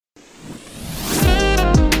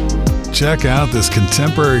Check out this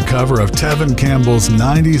contemporary cover of Tevin Campbell's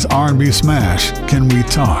 90s R&B smash, Can We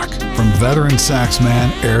Talk, from veteran sax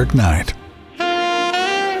man Eric Knight.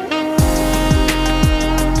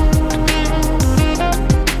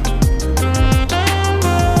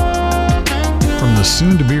 From the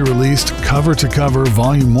soon-to-be-released Cover to Cover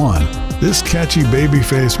Volume 1, this catchy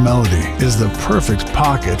babyface melody is the perfect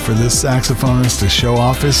pocket for this saxophonist to show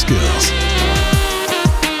off his skills.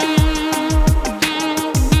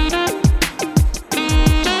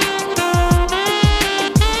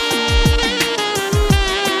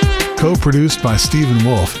 Co-produced by Stephen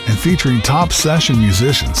Wolf and featuring top session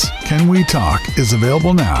musicians, Can We Talk is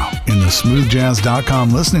available now in the smoothjazz.com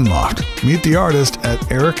listening loft. Meet the artist at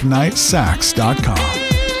ericknightsax.com.